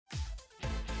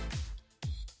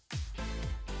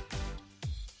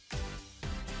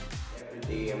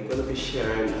Today I'm going to be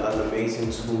sharing an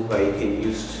amazing tool that you can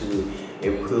use to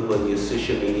improve on your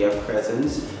social media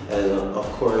presence and of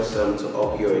course to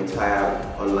up your entire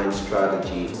online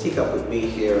strategy. Stick up with me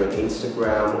here on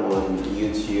Instagram, on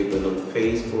YouTube and on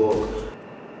Facebook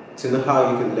to know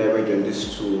how you can leverage on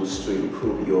these tools to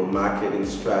improve your marketing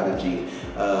strategy.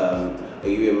 Are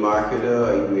you a marketer?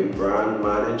 Are you a brand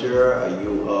manager? Are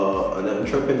you an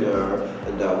entrepreneur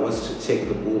that wants to take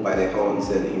the bull by the horns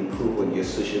and improve on your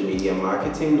social media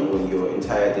marketing or your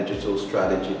entire digital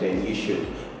strategy? Then you should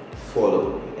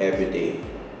follow every day.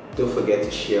 Don't forget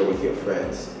to share with your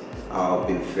friends. I'll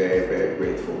be very, very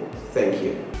grateful. Thank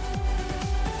you.